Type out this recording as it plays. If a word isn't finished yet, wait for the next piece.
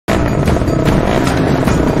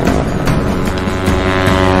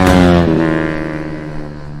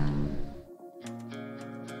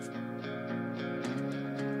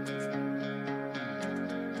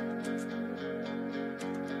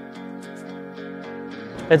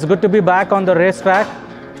It's good to be back on the racetrack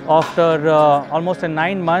after almost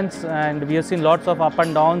 9 months, and we have seen lots of up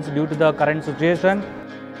and downs due to the current situation.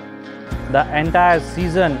 The entire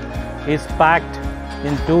season is packed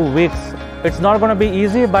in 2 weeks. It's not going to be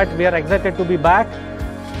easy, but we are excited to be back.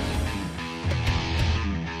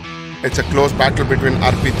 It's a close battle between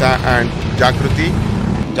Arpita and Jagruti.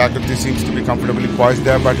 Jagruti seems to be comfortably poised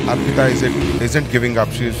there, but Arpita isn't giving up.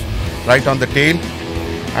 She's right on the tail.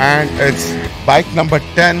 And it's bike number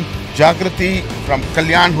 10, Jagruti from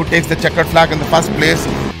Kalyan, who takes the checkered flag in the first place.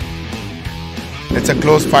 It's a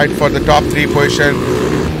close fight for the top 3 position.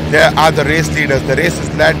 There are the race leaders. The race is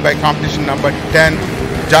led by competition number 10,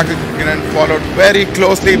 Jagruti, followed very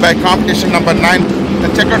closely by competition number 9. The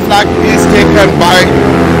checkered flag is taken by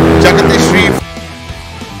Jagati Shree.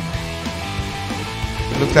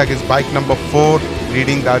 It looks like it's bike number 4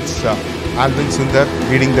 leading. That's Alvin Sundar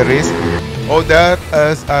leading the race. Oh, there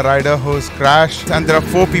is a rider who's crashed, and there are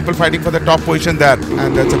 4 people fighting for the top position there.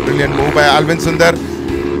 And that's a brilliant move by Alvin Sundar,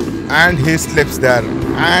 and he slips there.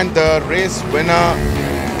 And the race winner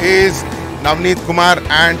is Navneet Kumar,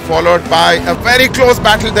 and followed by a very close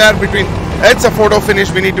battle there between. It's a photo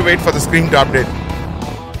finish. We need to wait for the screen to update.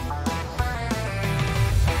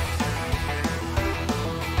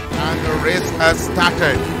 And the race has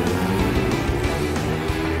started.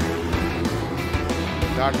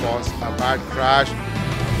 That was a bad crash.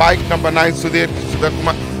 Bike number 9, Sudhir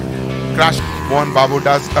Kumar, crash. Mohan Babu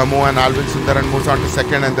does a move, and Alvin Sundar and moves on to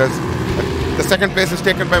second. And there's the second place is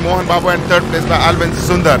taken by Mohan Babu, and third place by Alvin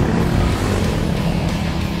Sundar.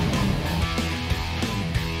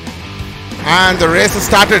 And the race has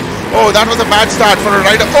started. Oh, that was a bad start for a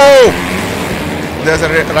rider. Oh! There's a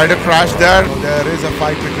rider crash there. There is a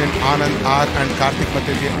fight between Anand R and Karthik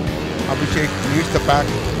Mathiya. Abhishek leads the pack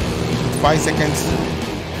with 5 seconds.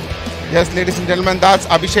 Yes, ladies and gentlemen, that's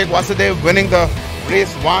Abhishek Vasudev winning the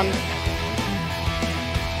race 1.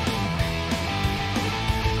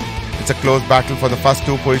 It's a close battle for the first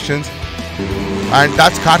 2 positions. And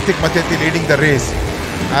that's Karthik Mathiya leading the race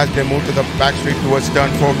as they move to the back straight towards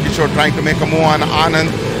turn 4. Kishore trying to make a move on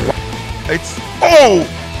Anand. It's... Oh!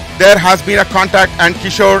 There has been a contact, and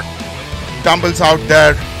Kishore tumbles out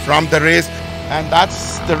there from the race. And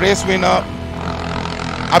that's the race winner,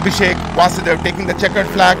 Abhishek Vasudev, taking the checkered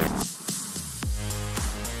flag.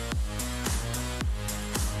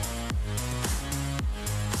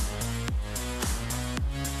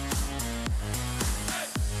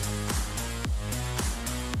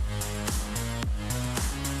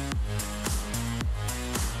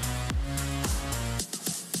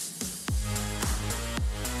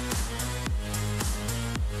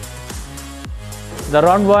 The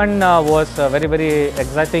round 1 was very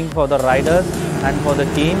exciting for the riders and for the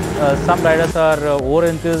team. Some riders are over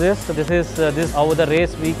enthusiastic. This is how the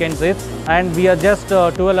race weekend is, and we are just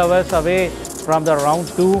 12 hours away from the round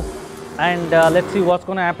 2, and let's see what's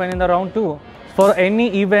going to happen in the round 2. For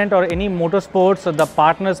any event or any motorsports, the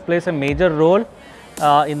partners plays a major role.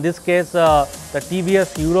 In this case, the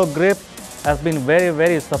TVS Euro Grip has been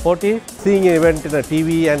very supportive. Seeing an event in a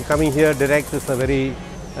TV and coming here direct is a very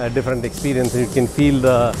different experience. You can feel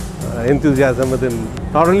the enthusiasm within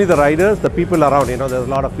not only the riders, the people around. You know, there's a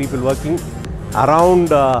lot of people working around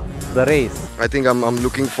the race. I think I'm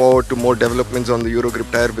looking forward to more developments on the Euro Grip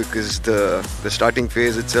tire, because the starting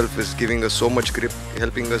phase itself is giving us so much grip,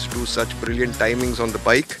 helping us do such brilliant timings on the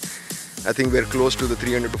bike. I think we're close to the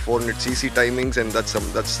 300 to 400 cc timings, and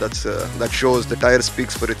that shows the tire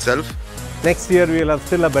speaks for itself. Next year we'll have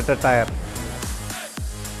still a better tire.